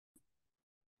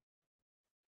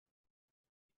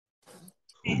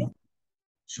Cool.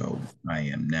 So I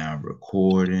am now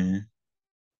recording.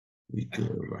 We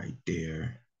good right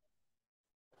there.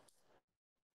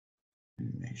 Let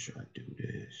me make sure I do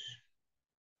this.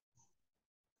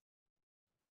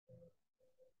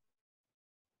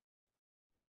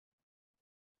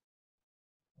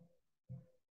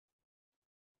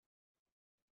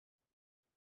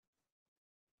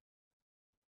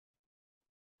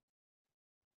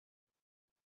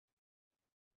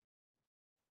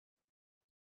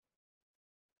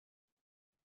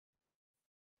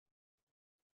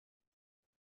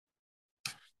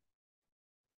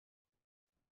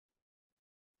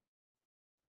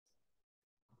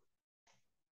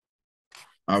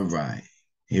 All right,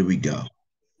 here we go.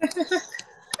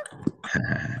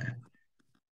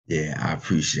 Yeah, I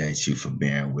appreciate you for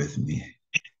bearing with me.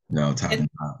 You know what I'm talking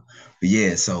about. But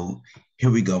yeah, so here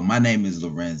we go. My name is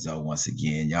Lawrenzo once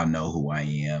again. Y'all know who I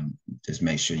am. Just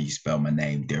make sure you spell my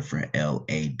name different.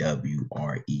 LAWRENZO.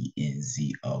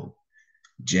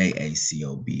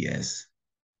 JACOBS.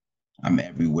 I'm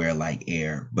everywhere like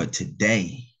air. But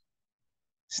today,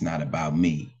 it's not about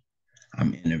me.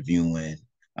 I'm interviewing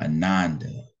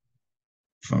Anandah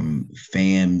from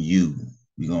FAMU.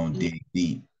 We're going to dig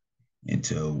deep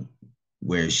into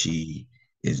where she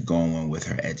is going with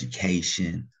her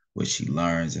education, what she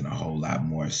learns, and a whole lot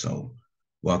more. So,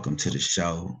 welcome to the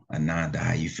show, Anandah.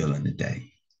 How you feeling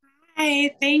today?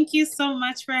 Hi, thank you so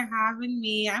much for having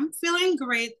me. I'm feeling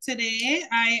great today.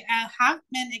 I have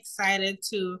been excited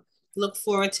to look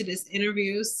forward to this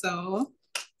interview. So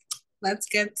let's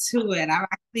get to it. I've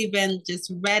actually been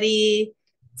just ready,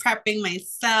 prepping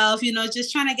myself,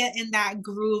 just trying to get in that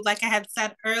groove. Like I had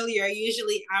said earlier,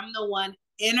 usually I'm the one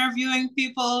interviewing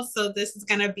people. So this is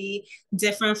going to be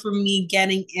different for me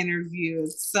getting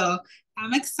interviewed. So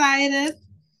I'm excited.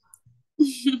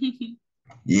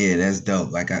 Yeah, that's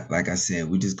dope. Like I said,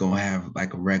 we just gonna have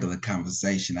like a regular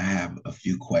conversation. I have a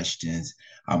few questions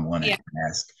I want to Yeah.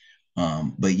 ask.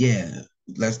 But yeah,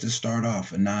 let's just start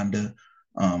off. Anandah,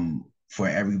 for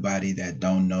everybody that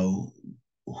don't know,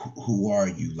 who are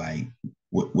you? Like,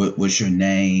 what's your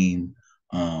name?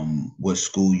 What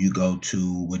school you go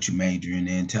to? What you majoring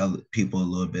in? Tell people a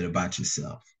little bit about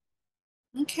yourself.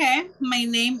 Okay, my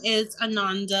name is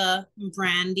Anandah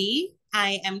Brandy.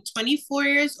 I am 24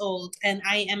 years old and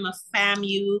I am a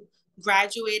FAMU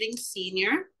graduating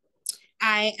senior.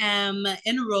 I am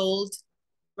enrolled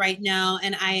right now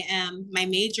and my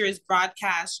major is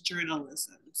broadcast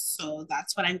journalism. So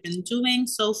that's what I've been doing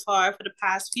so far for the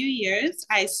past few years.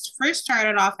 I first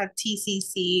started off at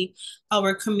TCC,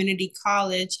 our community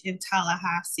college in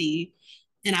Tallahassee,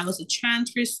 and I was a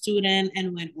transfer student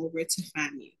and went over to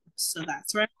FAMU. So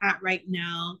that's where I'm at right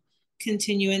now,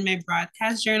 continuing my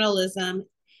broadcast journalism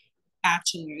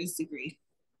bachelor's degree.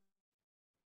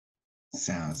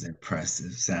 Sounds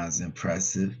impressive. Sounds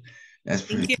impressive. That's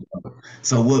Thank pretty you. cool.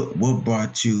 So what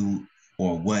brought you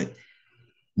or what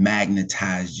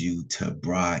magnetized you to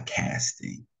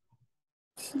broadcasting?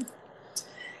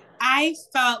 I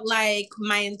felt like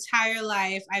my entire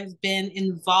life I've been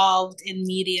involved in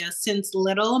media since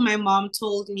little. My mom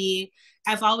told me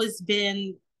I've always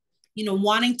been,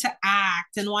 wanting to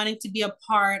act and wanting to be a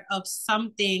part of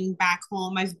something back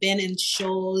home. I've been in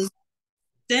shows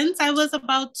since I was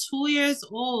about 2 years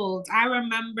old. I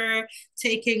remember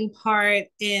taking part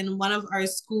in one of our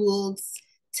school's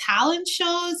talent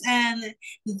shows, and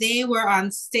they were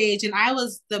on stage, and I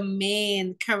was the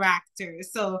main character.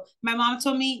 So my mom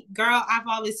told me, girl, I've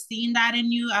always seen that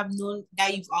in you. I've known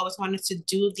that you've always wanted to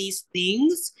do these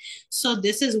things. So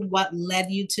this is what led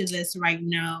you to this right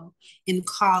now in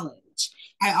college.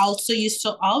 I also used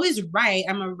to always write.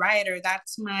 I'm a writer.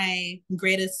 That's my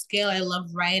greatest skill. I love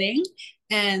writing.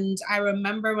 And I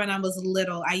remember when I was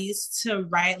little, I used to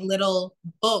write little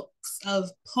books of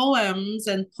poems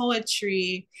and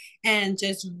poetry and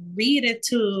just read it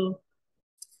to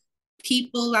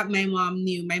people that my mom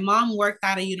knew. My mom worked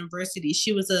at a university.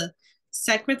 She was a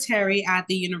secretary at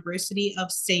the University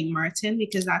of St. Martin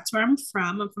because that's where I'm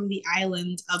from. I'm from the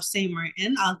island of St.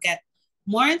 Martin. I'll get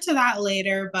more into that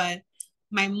later, but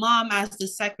my mom, as the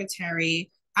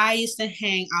secretary, I used to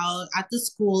hang out at the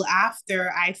school after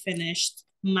I finished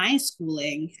my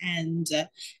schooling. And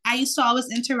I used to always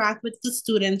interact with the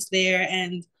students there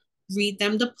and read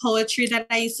them the poetry that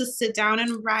I used to sit down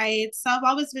and write. So I've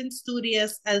always been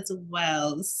studious as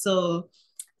well. So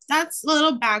that's a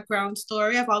little background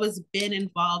story. I've always been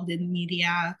involved in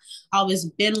media, always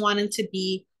been wanting to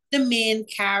be the main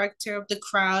character of the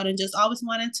crowd and just always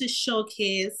wanted to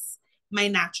showcase my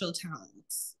natural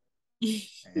talents.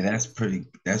 And that's pretty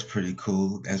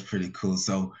cool. That's pretty cool.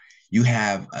 So you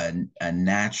have a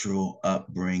natural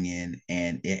upbringing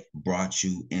and it brought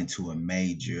you into a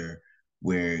major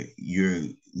where you're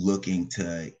looking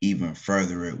to even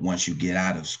further it once you get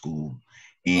out of school.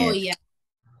 Oh And yeah.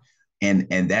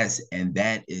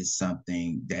 that is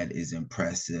something that is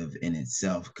impressive in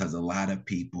itself because a lot of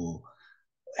people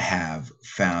have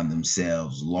found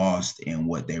themselves lost in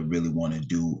what they really want to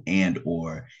do and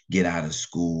or get out of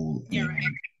school You're right.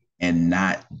 and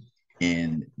not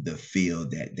in the field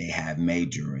that they have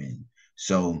major in.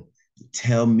 So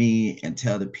tell me and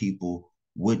tell the people,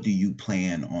 what do you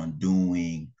plan on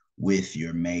doing with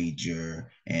your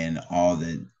major and all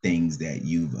the things that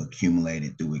you've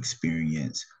accumulated through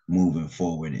experience moving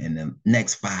forward in the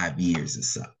next 5 years or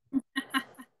so?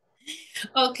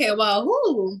 Okay, well,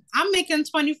 whoo, I'm making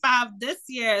 25 this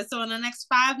year. So in the next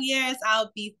 5 years,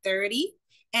 I'll be 30.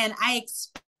 And I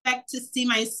expect to see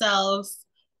myself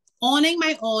owning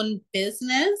my own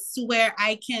business where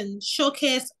I can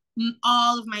showcase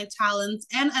all of my talents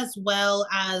and as well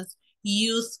as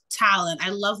youth talent. I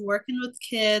love working with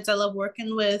kids. I love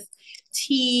working with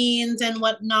teens and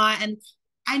whatnot. And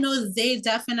I know they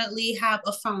definitely have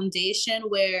a foundation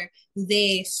where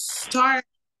they start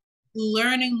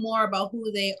learning more about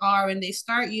who they are and they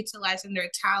start utilizing their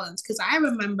talents. Because I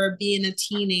remember being a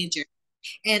teenager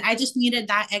and I just needed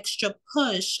that extra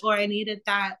push or I needed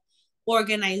that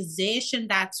organization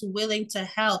that's willing to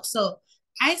help. So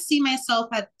I see myself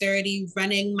at 30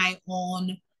 running my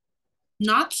own,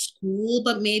 not school,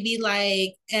 but maybe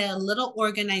like a little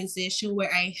organization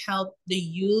where I help the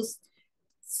youth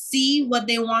see what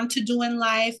they want to do in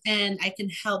life and I can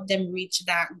help them reach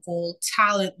that goal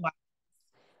talent wise,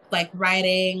 like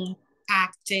writing,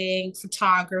 acting,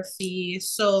 photography.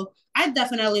 So I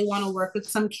definitely want to work with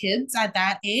some kids at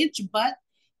that age, but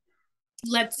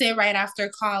let's say right after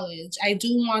college, I do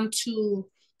want to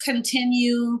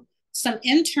continue some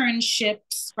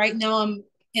internships. Right now, I'm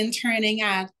interning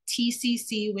at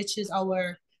TCC, which is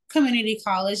our community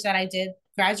college that I did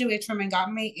graduate from and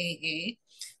got my AA.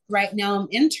 Right now, I'm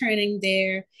interning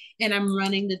there and I'm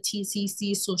running the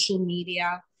TCC social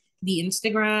media, the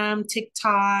Instagram,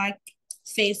 TikTok,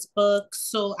 Facebook.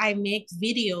 So I make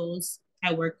videos.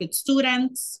 I work with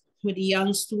students, with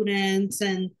young students,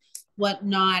 and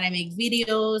whatnot. I make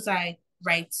videos, I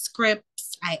write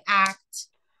scripts, I act,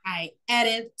 I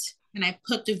edit, and I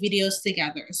put the videos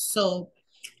together. So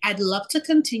I'd love to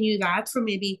continue that for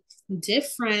maybe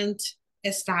different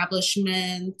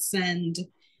establishments. And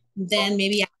then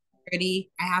maybe after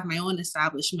 30, I have my own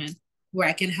establishment where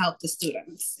I can help the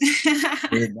students.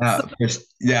 Yeah, So,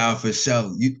 yeah, for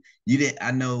sure. You didn't.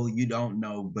 I know you don't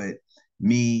know, but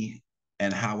me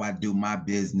and how I do my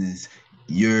business,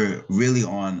 you're really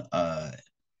on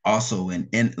also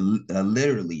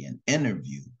literally an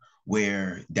interview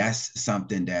where that's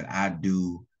something that I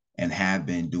do and have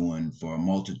been doing for a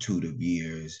multitude of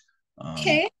years. Um,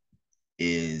 okay.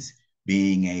 is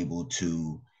being able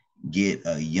to get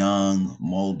a young,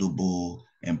 moldable,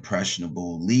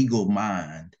 impressionable, legal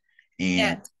mind and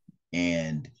Yes.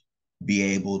 and be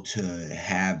able to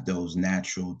have those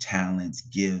natural talents,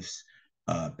 gifts,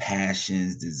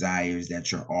 passions, desires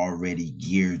that you're already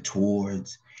geared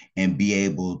towards, and be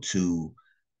able to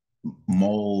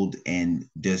mold and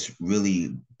just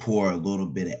really pour a little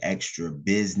bit of extra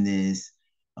business,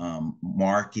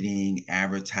 marketing,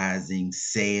 advertising,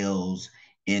 sales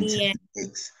into Yeah. the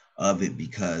mix of it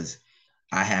because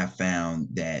I have found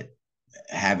that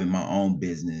having my own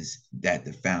business that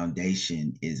the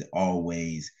foundation is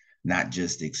always not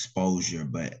just exposure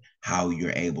but how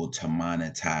you're able to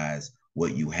monetize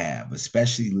what you have,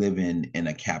 especially living in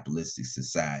a capitalistic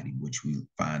society which we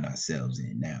find ourselves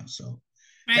in now. So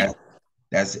Right.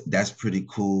 that's that's pretty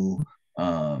cool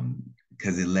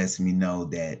because it lets me know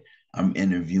that I'm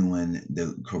interviewing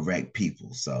the correct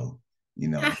people. So, you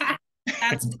know,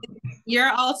 That's good.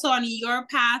 You're also on your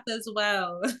path as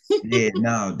well. yeah,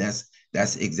 no,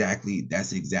 that's exactly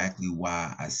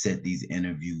why I set these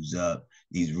interviews up,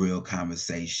 these real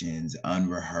conversations,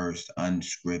 unrehearsed,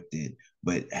 unscripted,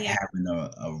 but Yeah. having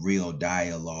a real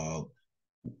dialogue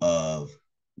of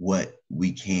what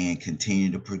we can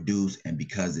continue to produce. And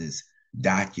because it's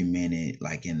documented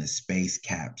like in a space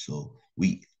capsule,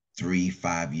 we 3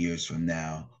 5 years from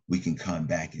now we can come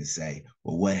back and say,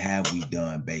 well, what have we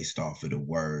done based off of the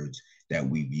words that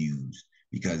we've used?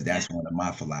 Because Yeah. that's one of my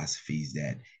philosophies,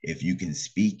 that if you can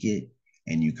speak it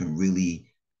and you can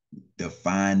really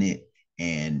define it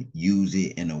and use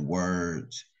it in a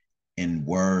words in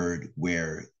word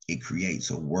where it creates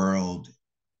a world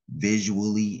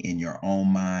visually in your own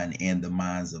mind and the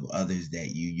minds of others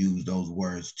that you use those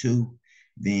words to,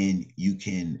 then you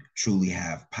can truly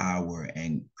have power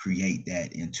and create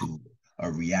that into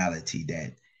a reality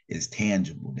that is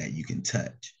tangible that you can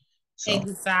touch. So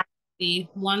Exactly.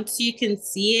 Once you can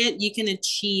see it, you can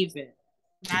achieve it.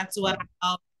 That's what exactly. I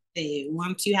always say.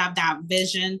 Once you have that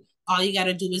vision, all you got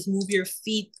to do is move your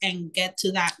feet and get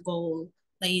to that goal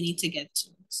that you need to get to.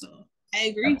 So I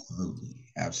agree. Absolutely,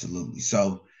 absolutely.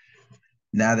 So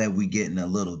now that we're getting a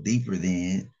little deeper,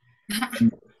 then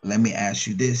let me ask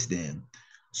you this then.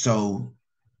 So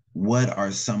what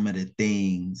are some of the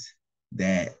things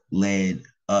that led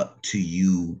up to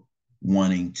you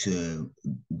wanting to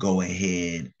go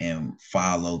ahead and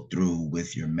follow through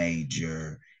with your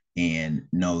major and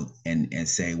know and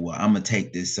say, well, I'm gonna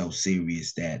take this so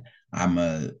serious that I'm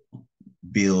gonna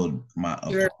build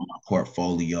Sure. my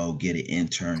portfolio, get an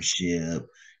internship,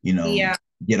 you know, Yeah.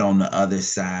 get on the other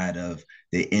side of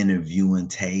the interviewing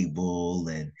table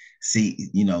and see,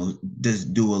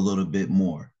 just do a little bit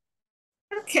more.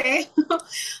 Okay.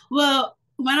 Well,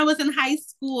 when I was in high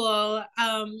school,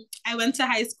 I went to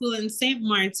high school in St.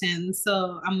 Martin.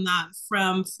 So I'm not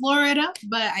from Florida,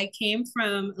 but I came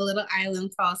from a little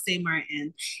island called St.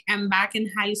 Martin. And back in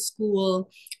high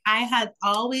school, I had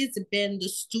always been the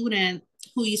student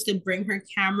who used to bring her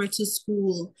camera to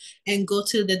school and go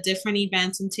to the different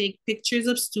events and take pictures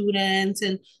of students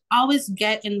and always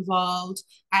get involved.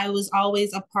 I was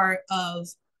always a part of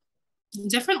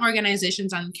different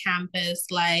organizations on campus,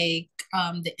 like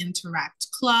the Interact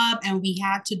Club, and we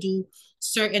had to do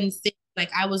certain things.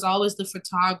 Like I was always the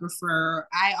photographer.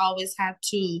 I always had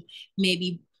to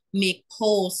maybe make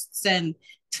posts and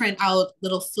print out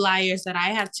little flyers that I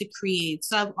had to create.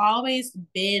 So I've always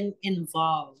been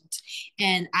involved,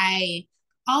 and I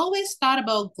always thought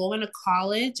about going to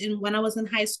college. And when I was in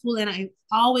high school, and I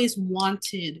always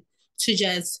wanted to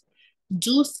just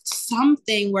do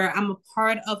something where I'm a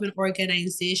part of an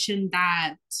organization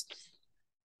that,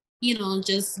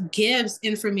 just gives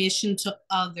information to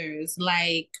others,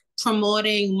 like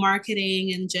promoting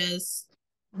marketing and just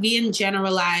being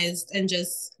generalized and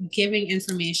just giving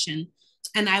information.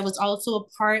 And I was also a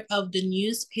part of the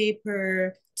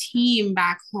newspaper team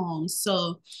back home.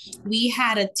 So we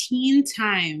had a Teen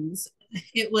Times.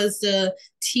 It was the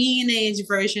teenage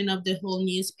version of the whole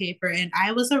newspaper. And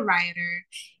I was a writer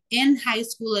in high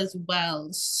school as well.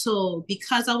 So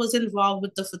because I was involved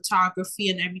with the photography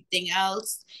and everything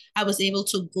else, I was able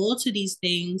to go to these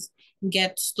things,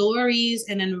 get stories,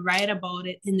 and then write about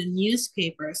it in the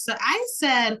newspaper. So I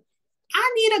said,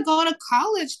 I need to go to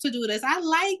college to do this. I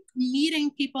like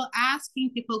meeting people,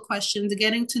 asking people questions,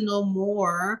 getting to know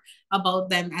more about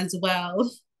them as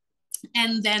well.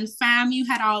 And then FAMU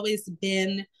had always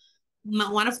been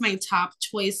one of my top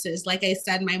choices. Like I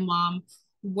said, my mom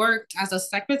worked as a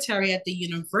secretary at the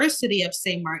University of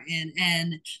St. Martin,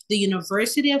 and the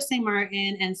University of St.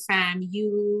 Martin and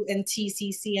FAMU and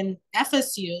TCC and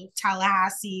FSU,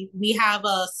 Tallahassee, we have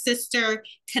a sister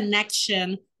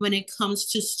connection when it comes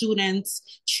to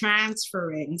students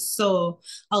transferring. So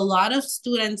a lot of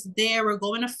students there were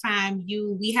going to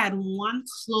FAMU. We had one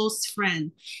close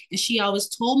friend, and she always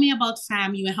told me about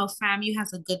FAMU and how FAMU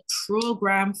has a good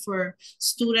program for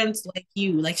students like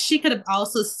you. Like she could have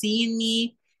also seen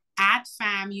me at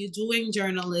FAMU doing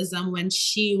journalism when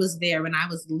she was there when I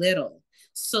was little.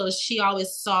 So she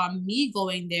always saw me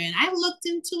going there, and I looked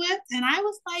into it and I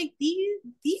was like, these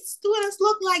students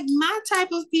look like my type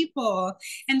of people.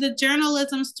 And the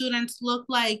journalism students look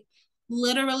like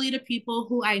literally the people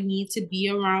who I need to be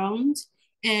around.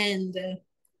 And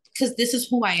because this is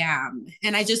who I am.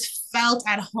 And I just felt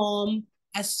at home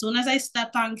as soon as I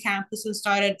stepped on campus and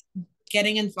started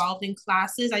getting involved in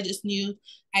classes. I just knew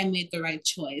I made the right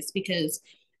choice because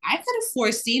I could have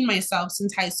foreseen myself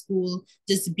since high school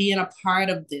just being a part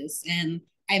of this. And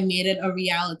I made it a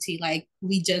reality. Like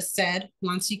we just said,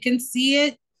 once you can see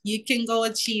it, you can go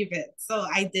achieve it. So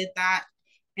I did that,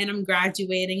 and I'm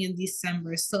graduating in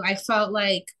December. So I felt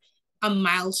like a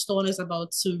milestone is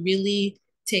about to really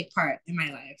take part in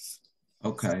my life.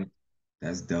 Okay,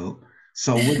 that's dope.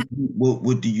 So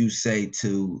what do you say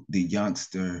to the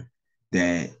youngster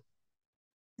that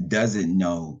doesn't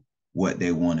know what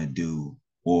they want to do,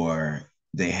 or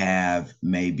they have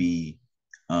maybe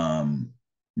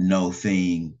no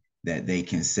thing that they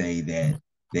can say that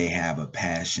they have a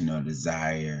passion or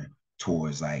desire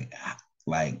towards, like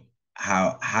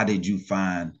how did you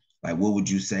find, like what would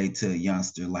you say to a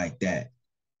youngster like that?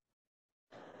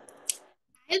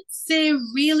 I'd say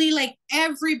really like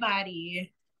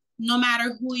everybody, no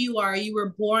matter who you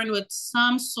were born with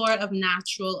some sort of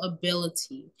natural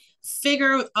ability.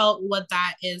 Figure out what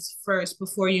that is first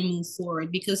before you move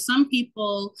forward, because some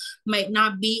people might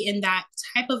not be in that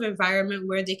type of environment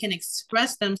where they can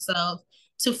express themselves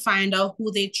to find out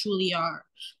who they truly are.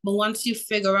 But once you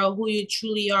figure out who you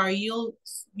truly are, you'll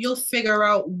figure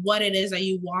out what it is that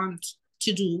you want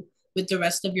to do with the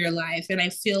rest of your life. And I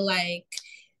feel like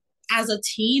as a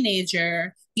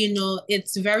teenager,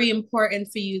 it's very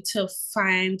important for you to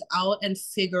find out and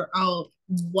figure out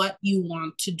what you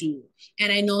want to do.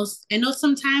 And I know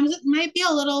sometimes it might be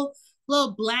a little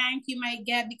blank you might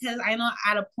get, because I know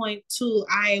at a point too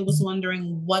I was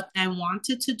wondering what I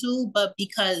wanted to do, but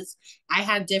because I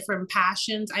had different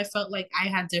passions, I felt like I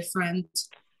had different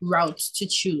routes to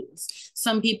choose.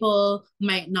 Some people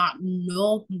might not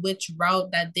know which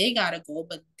route that they gotta go,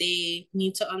 but they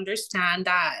need to understand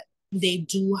that they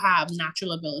do have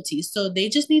natural abilities. So they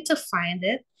just need to find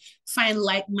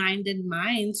like-minded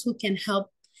minds who can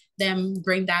help them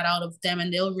bring that out of them,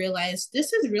 and they'll realize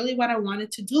this is really what I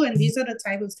wanted to do, and these are the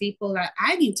type of people that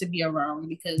I need to be around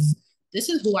because this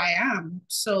is who I am.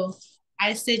 So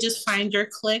I say just find your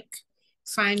clique,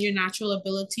 find your natural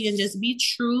ability, and just be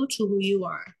true to who you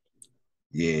are.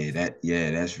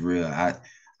 That's real.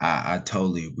 I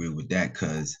totally agree with that,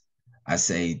 because I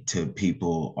say to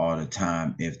people all the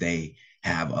time, if they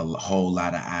have a whole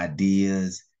lot of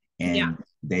ideas Yeah. and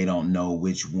they don't know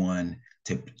which one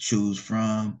to choose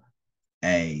from,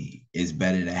 hey, it's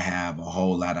better to have a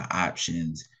whole lot of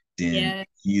options than Yeah.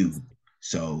 you.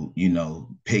 So,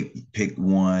 pick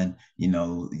one,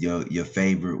 your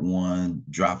favorite one,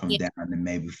 drop them Yeah. down to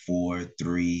maybe 4,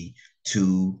 3,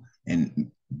 2,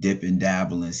 and dip and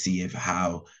dabble and see if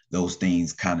how those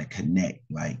things kind of connect,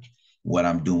 like what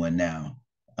I'm doing now.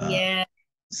 Yeah.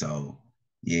 So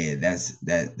yeah,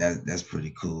 that's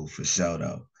pretty cool for sure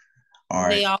though. All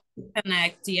right. They all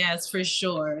connect. Yes, for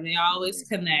sure. They always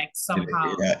connect it,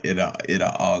 somehow. it'll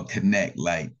all connect.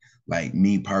 Like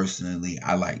me personally,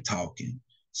 I like talking.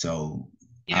 So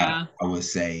Yeah. I would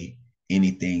say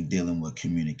anything dealing with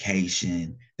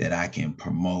communication that I can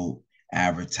promote,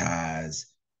 advertise,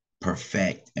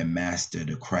 perfect, and master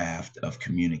the craft of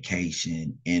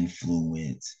communication,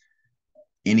 influence,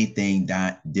 anything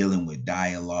dealing with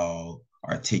dialogue,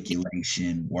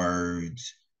 articulation,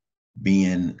 words,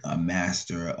 being a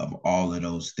master of all of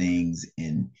those things,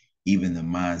 and even the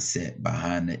mindset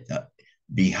behind it,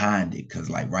 because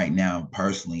like right now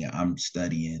personally I'm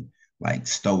studying like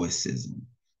stoicism,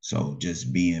 so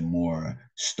just being more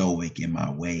stoic in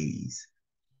my ways.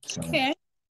 So Okay.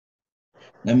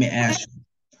 let me ask you,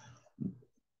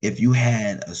 if you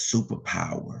had a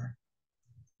superpower,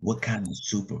 what kind of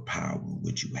superpower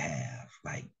would you have,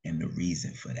 like, and the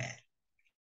reason for that?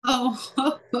 Oh,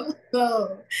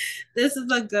 this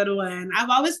is a good one. I've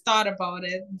always thought about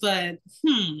it, but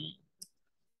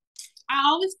I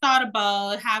always thought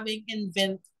about having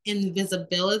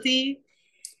invisibility.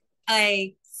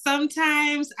 Like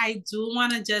sometimes I do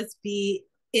want to just be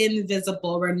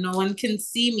invisible where no one can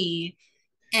see me.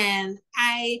 And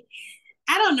I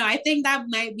don't know. I think that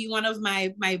might be one of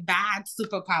my bad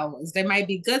superpowers. There might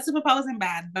be good superpowers and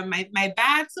bad, but my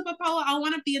bad superpower, I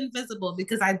want to be invisible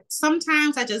because I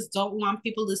just don't want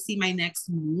people to see my next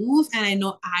move, and I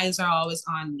know eyes are always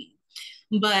on me.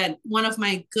 But one of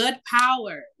my good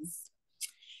powers,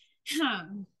 huh,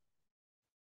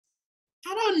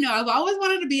 I don't know. I've always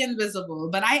wanted to be invisible,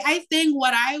 but I think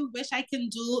what I wish I can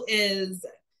do is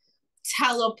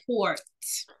teleport.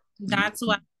 That's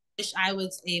what I wish I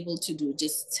was able to do.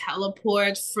 Just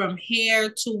teleport from here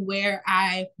to where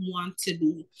I want to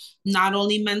be. Not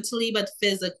only mentally, but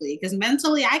physically. Because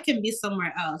mentally I can be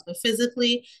somewhere else. But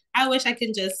physically, I wish I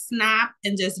can just snap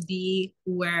and just be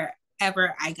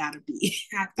wherever I gotta be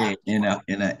at Yeah,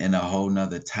 that in a whole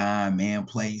nother time and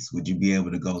place, would you be able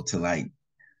to go to like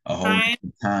a whole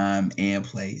time. time and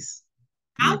place?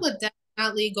 I Yeah. would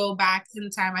definitely go back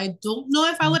in time. I don't know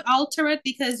if I would alter it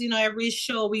because every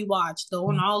show we watch,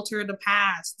 don't alter the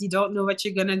past. You don't know what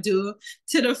you're gonna do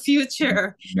to the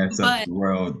future. Mess up But the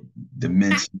world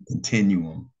dimension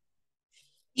continuum.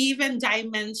 even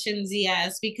dimensions,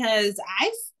 yes, because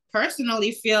I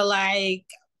personally feel like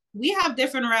we have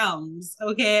different realms.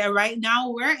 Okay. And right now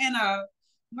we're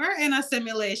in a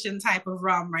simulation type of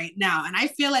realm right now. And I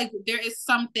feel like there is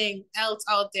something else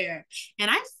out there.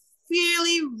 And I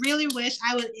really, really wish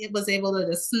it was able to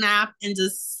just snap and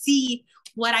just see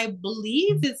what I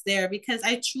believe is there, because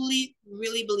I truly,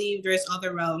 really believe there's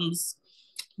other realms.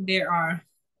 There are.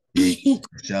 Yeah,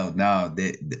 so no,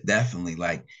 definitely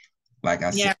like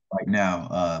I said Yeah. right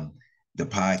now, the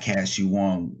podcast you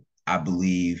on, I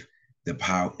believe the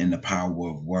power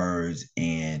of words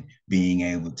and being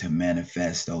able to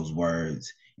manifest those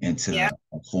words into Yeah.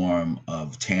 a form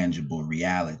of tangible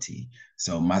reality.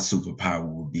 So my superpower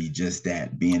would be just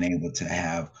that, being able to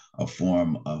have a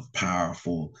form of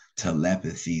powerful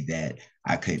telepathy that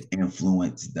I could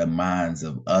influence the minds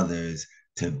of others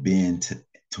to bend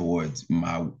towards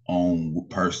my own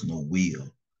personal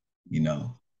will, you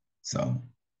know. So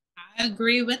I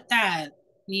agree with that.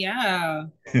 Yeah.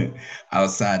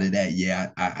 outside of that,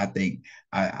 yeah, I think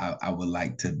I would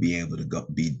like to be able to go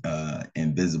be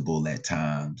invisible at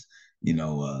times, you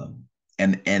know,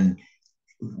 and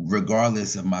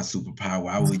regardless of my superpower,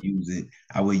 I would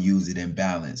use it in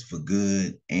balance for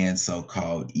good and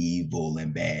so-called evil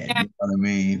and bad. Yeah. You know what I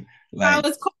mean? I Like,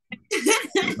 was cool.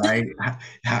 right?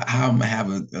 How I'm gonna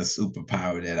have a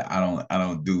superpower that I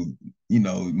don't do,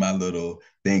 my little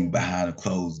thing behind the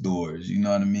closed doors. You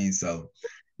know what I mean? So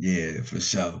yeah, for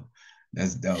sure.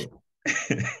 That's dope.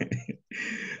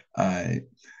 All right.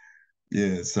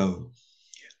 Yeah.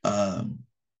 Um,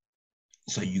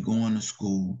 so you going to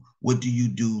school. What do you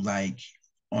do like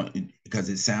because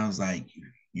it sounds like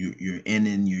you're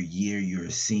ending your year, you're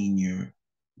a senior,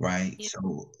 right? Yeah.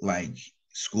 So like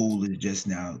school is just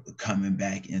now coming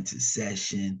back into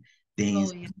session, Oh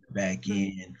things yeah. back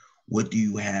in. What do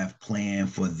you have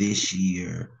planned for this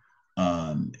year?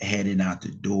 Heading out the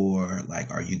door,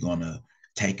 like are you gonna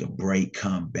take a break,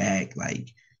 come back? Like,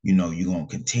 you're gonna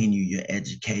continue your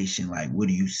education. Like, what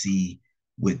do you see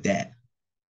with that?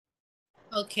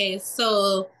 Okay,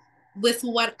 so with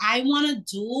what I want to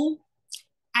do,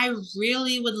 I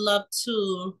really would love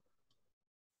to,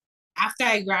 after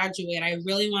I graduate, I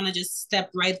really want to just step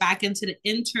right back into the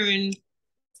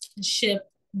internship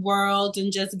world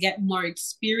and just get more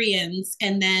experience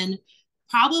and then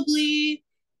probably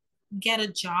get a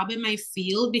job in my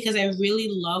field because I really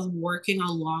love working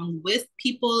along with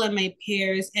people and my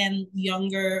peers and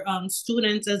younger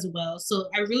students as well. So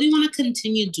I really want to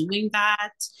continue doing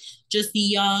that. Just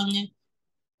young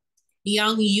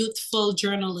youthful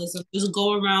journalism, just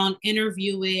go around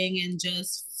interviewing and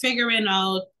just figuring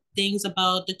out things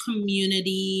about the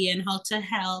community and how to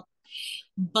help.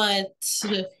 But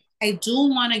I do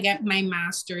want to get my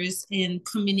master's in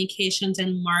communications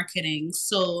and marketing.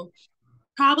 So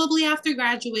probably after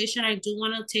graduation, I do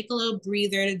want to take a little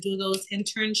breather to do those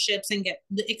internships and get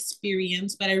the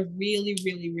experience. But I really,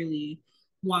 really, really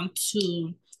want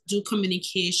to do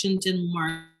communications and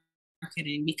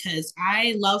marketing because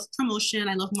I love promotion.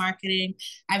 I love marketing.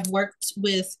 I've worked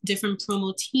with different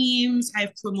promo teams.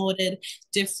 I've promoted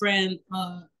different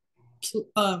um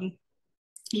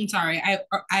I'm sorry.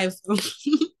 I've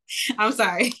I'm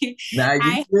sorry. Now you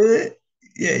I good?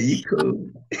 Yeah, you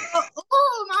cool.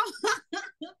 oh,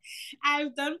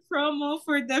 I've done promo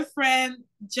for different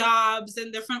jobs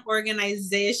and different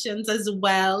organizations as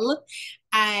well.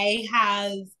 I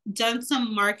have done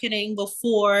some marketing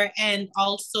before and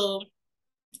also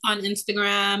on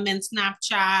Instagram and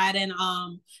Snapchat and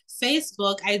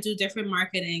Facebook. I do different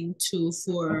marketing too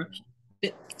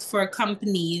for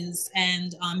companies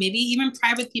and maybe even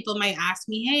private people might ask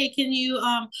me, hey, can you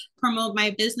promote my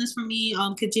business for me,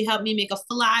 could you help me make a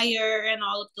flyer and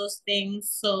all of those things.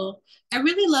 So I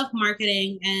really love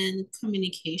marketing and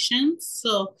communication,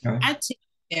 so Okay. I'd take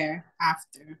it there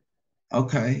after.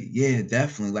 Okay, yeah,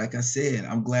 definitely. Like I said,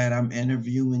 I'm glad I'm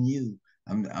interviewing you.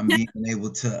 I'm being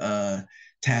able to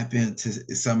tap into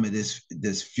some of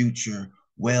this future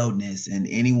wellness, and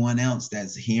anyone else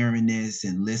that's hearing this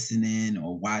and listening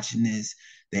or watching this,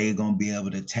 they're gonna be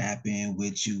able to tap in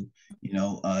with you.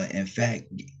 In fact,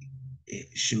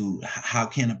 shoot, how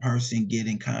can a person get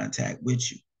in contact with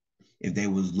you if they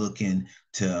was looking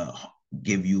to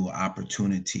give you an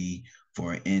opportunity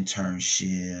for an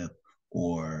internship,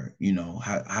 or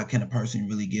how can a person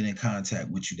really get in contact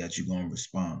with you that you're going to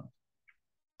respond?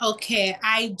 Okay,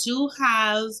 I do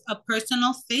have a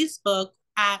personal Facebook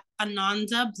at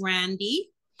Anandah Brandy.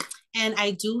 And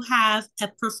I do have a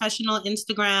professional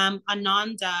Instagram,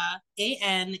 Anandah,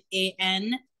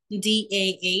 ANANDAH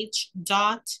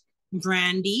 .Brandy,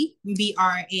 BRANDY.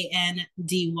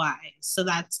 So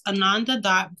that's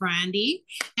Anandah.Brandy.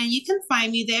 And you can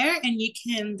find me there and you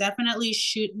can definitely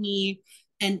shoot me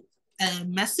a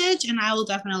message and I will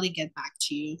definitely get back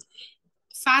to you.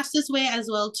 Fastest way as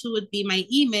well too would be my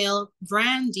email,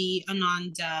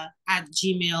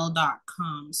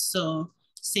 brandyananda@gmail.com. So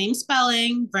same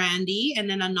spelling, Brandy, and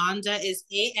then Ananda is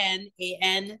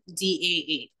ANANDAH.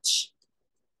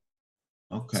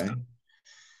 Okay,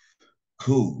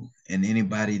 cool. And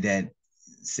anybody that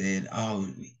said, oh,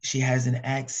 she has an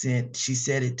accent, she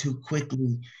said it too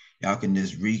quickly, y'all can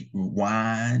just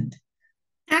rewind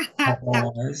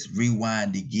Pause,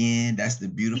 rewind again. That's the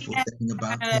beautiful Yes, thing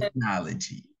about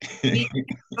technology. we can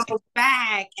go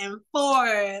back and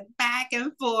forth, back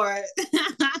and forth.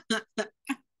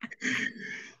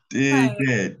 Dig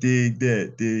that, dig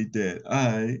that, dig that.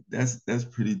 All right, that's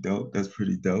pretty dope. That's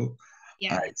pretty dope. All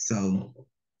Yeah. right, so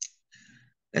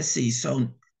let's see. So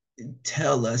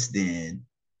tell us then,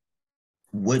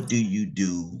 what do you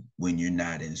do when you're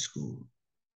not in school?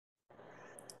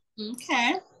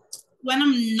 Okay. When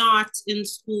I'm not in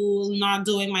school, not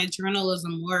doing my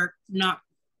journalism work, not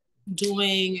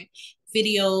doing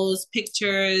videos,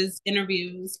 pictures,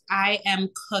 interviews, I am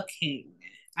cooking.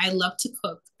 I love to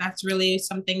cook. That's really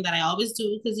something that I always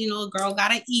do because, a girl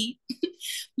gotta eat.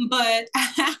 But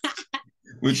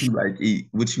What you like eat?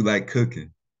 What you like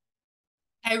cooking?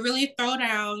 I really throw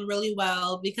down really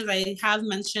well because I have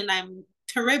mentioned I'm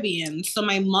Caribbean. So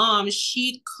my mom,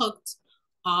 she cooked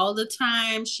all the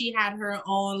time. She had her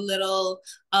own little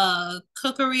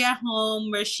cookery at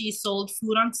home where she sold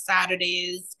food on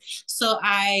Saturdays. So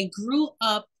I grew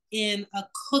up in a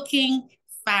cooking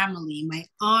family. My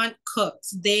aunt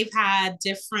cooks. They've had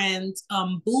different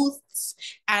booths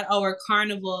at our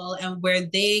carnival and where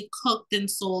they cooked and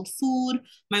sold food.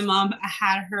 My mom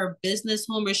had her business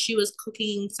home where she was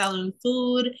cooking, selling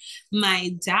food.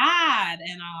 My dad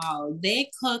and all,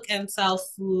 they cook and sell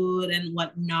food and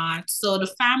whatnot. So the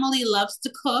family loves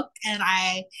to cook, and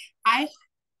I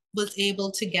was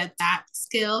able to get that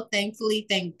skill. Thankfully,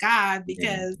 thank God, Yeah,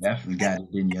 because definitely got it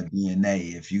in your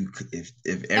DNA. If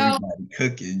so everybody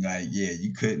cooking, like yeah,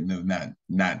 you couldn't have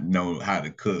not know how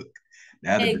to cook.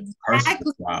 That'd have been a personal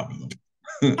exactly. problem.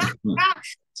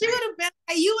 She would have been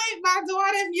like, you ain't my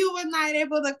daughter if you were not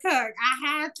able to cook. I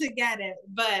had to get it.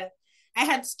 But I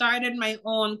had started my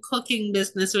own cooking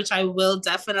business, which I will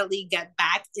definitely get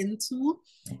back into.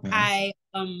 Okay.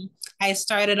 I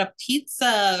started a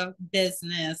pizza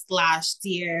business last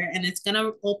year and it's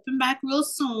gonna open back real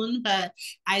soon, but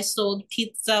I sold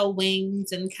pizza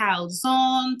wings and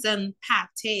calzones and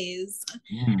pates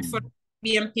for Mm,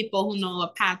 Caribbean people who know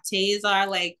what pates are,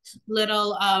 like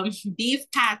little beef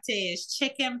pates,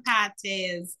 chicken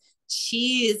pates,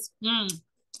 cheese.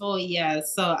 Oh yeah.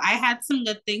 So I had some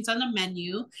good things on the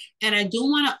menu, and I do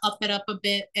want to up it up a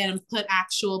bit and put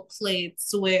actual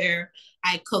plates where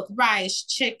I cook rice,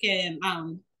 chicken,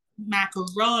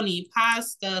 macaroni,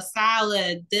 pasta,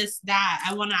 salad, this, that.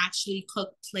 I want to actually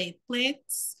cook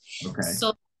plates. okay.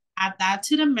 So add that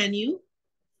to the menu.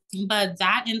 But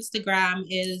that Instagram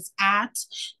is at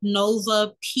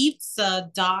Nova Pizza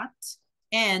dot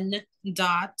N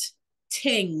dot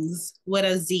Tings with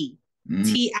a Z.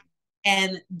 Mm,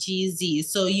 TINGZ.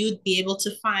 So you'd be able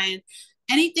to find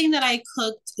anything that I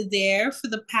cooked there for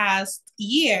the past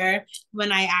year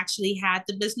when I actually had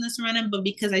the business running. But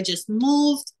because I just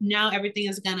moved, now everything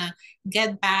is gonna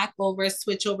get back over,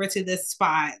 switch over to this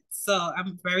spot. So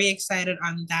I'm very excited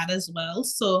on that as well.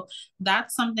 So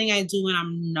that's something I do when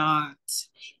I'm not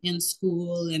in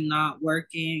school and not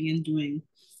working and doing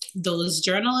those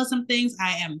journalism things.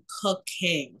 I am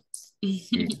cooking.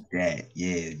 that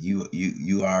yeah,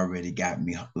 you already got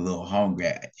me a little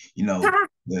hungry. You know,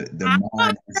 the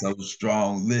mind is so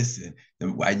strong. Listen,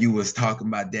 while you was talking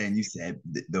about that, and you said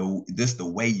just the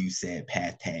way you said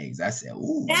pat tags, I said,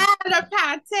 ooh, Yeah, the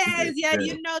pates. the, Yeah,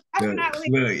 the, definitely.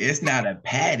 look, it's not a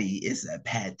patty, it's a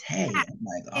pate. Pate. I'm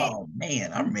like, oh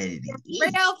man, I'm ready to eat.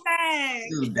 Real thing.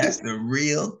 Dude, that's the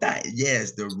real thing.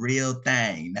 Yes, the real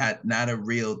thing, not a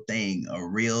real thing, a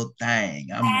real thing.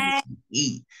 I'm ready And to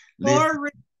eat. Listen.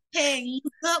 for things.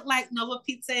 Like Nova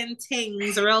Pizza and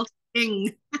Tings, real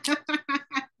thing.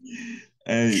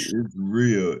 Hey, it's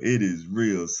real. It is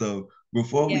real. So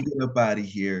before we Yeah, get up out of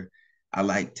here, I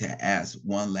like to ask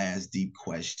one last deep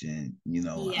question. You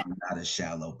know, yeah. I'm not a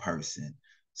shallow person.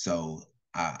 So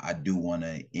I do want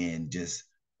to end just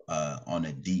on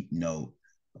a deep note.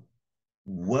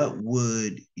 What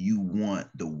would you want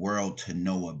the world to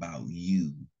know about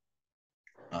you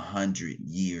 100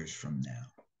 years from now?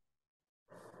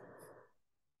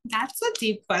 That's a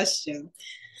deep question.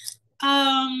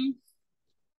 Um,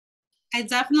 I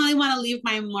definitely want to leave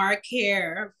my mark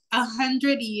here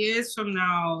 100 years from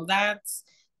now. That's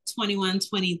 21,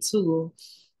 22.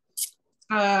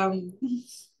 Um,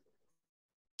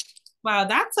 wow,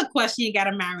 that's a question you got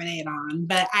to marinate on.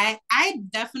 But I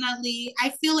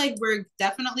feel like we're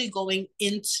definitely going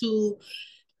into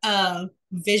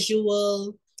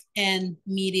visual and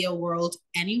media world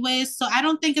anyways. So I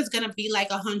don't think it's gonna be like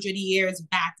 100 years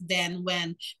back then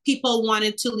when people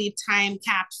wanted to leave time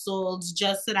capsules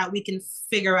just so that we can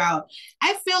figure out.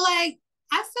 I feel like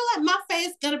I feel like my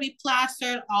face gonna be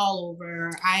plastered all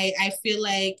over. I feel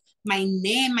like my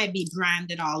name might be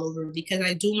branded all over because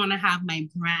I do want to have my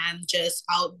brand just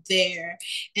out there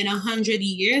in 100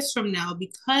 years from now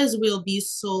because we'll be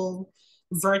so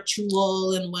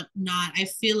virtual and whatnot. I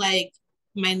feel like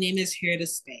my name is here to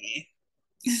stay.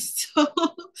 So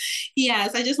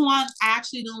yes, I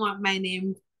actually don't want my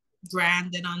name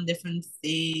branded on different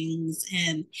things,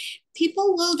 and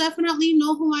people will definitely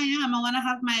know who I am. I want to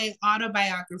have my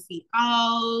autobiography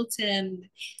out, and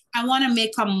I want to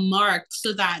make a mark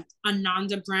so that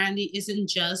Anandah Brandy isn't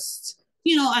just,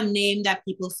 a name that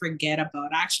people forget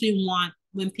about. I actually want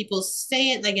when people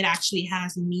say it, like it actually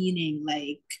has meaning,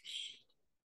 like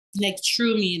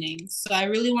true meaning. So I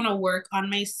really want to work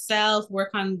on myself, work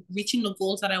on reaching the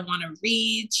goals that I want to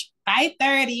reach by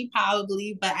 30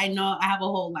 probably, but I know I have a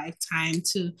whole lifetime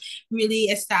to really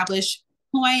establish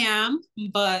who I am.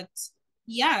 But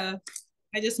yeah,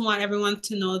 I just want everyone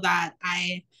to know that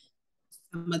I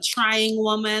am a trying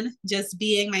woman, just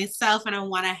being myself, and I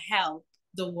want to help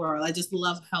the world. I just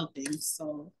love helping.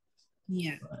 So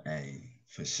yeah. Hey,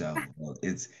 for sure. Well,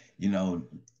 it's, you know,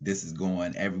 this is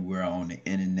going everywhere on the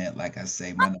internet. Like I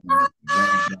say, my name is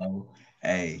Lawrenzo.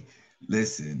 Hey,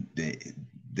 listen, the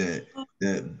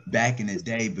back in the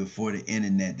day before the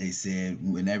internet, they said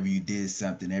whenever you did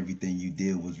something, everything you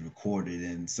did was recorded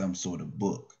in some sort of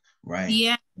book, right?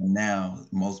 Yeah. And now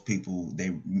most people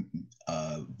they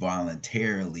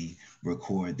voluntarily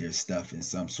record their stuff in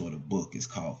some sort of book. It's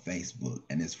called Facebook,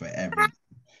 and it's for everybody.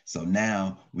 So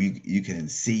now you can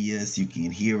see us, you can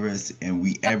hear us, and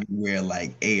we everywhere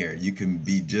like air. You can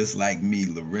be just like me,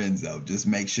 Lawrenzo. Just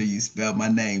make sure you spell my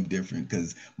name different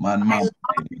because my I mom might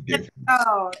be different.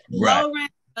 love Right.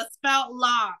 Lorenzo, spelled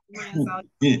law, Lorenzo.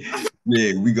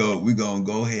 Yeah, we gonna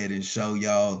go ahead and show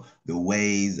y'all the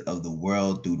ways of the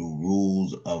world through the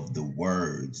rules of the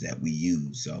words that we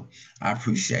use. So I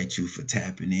appreciate you for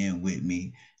tapping in with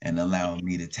me and allowing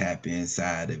me to tap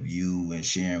inside of you and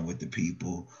sharing with the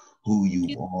people who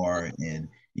you are. And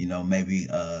maybe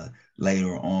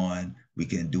later on we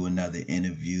can do another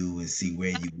interview and see where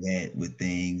you at with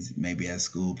things, maybe as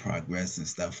school progress and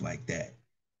stuff like that.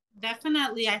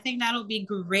 Definitely. I think that'll be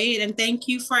great. And thank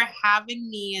you for having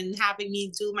me and having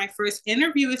me do my first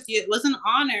interview with you. It was an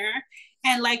honor.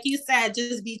 And like you said,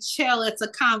 just be chill. It's a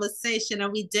conversation.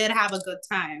 And we did have a good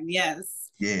time. Yes.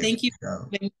 Yeah, Thank you for for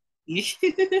having me.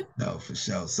 no, for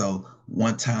sure. So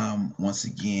one time, once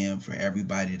again, for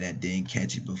everybody that didn't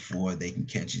catch it before, they can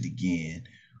catch it again.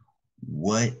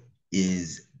 What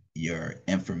is your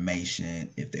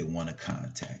information if they want to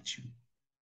contact you?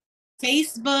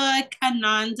 Facebook,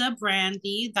 Anandah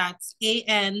Brandy. That's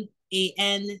Anandah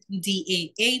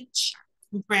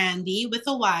Brandy with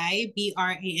a Y,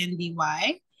 Brandy.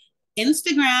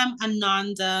 Instagram,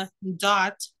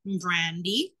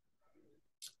 Anandah.Brandy,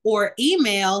 or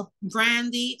email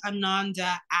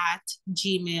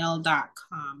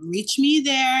brandyananda@gmail.com. Reach me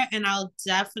there and I'll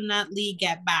definitely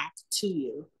get back to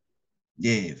you.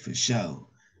 Yeah, for sure.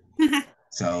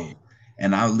 So,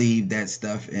 and I'll leave that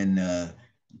stuff in the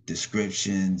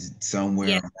descriptions somewhere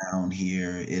Yeah, around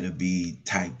here. It'll be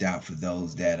typed out for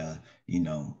those that are,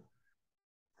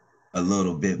 a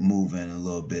little bit moving, a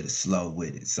little bit slow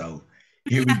with it. So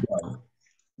here we go.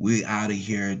 We out of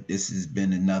here. This has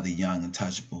been another Young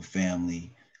Untouchable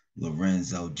Family,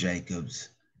 Lawrenzo Jacobs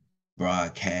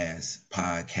broadcast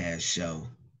podcast show.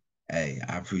 Hey,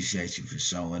 I appreciate you for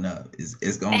showing up.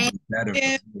 It's gonna thank be better for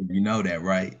you. me. You know that,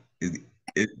 right? This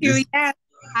Yes,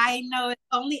 I know it's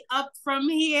only up from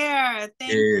here.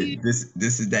 Thank you.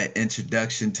 this is that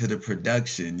introduction to the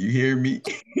production. You hear me?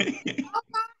 Oh,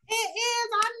 it is.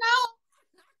 I know.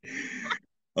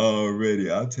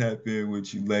 Already. I'll tap in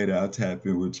with you later. I'll tap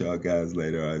in with y'all guys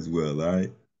later as well. All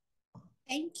right.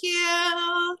 Thank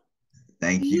you.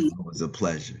 Thank you. It was a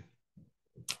pleasure.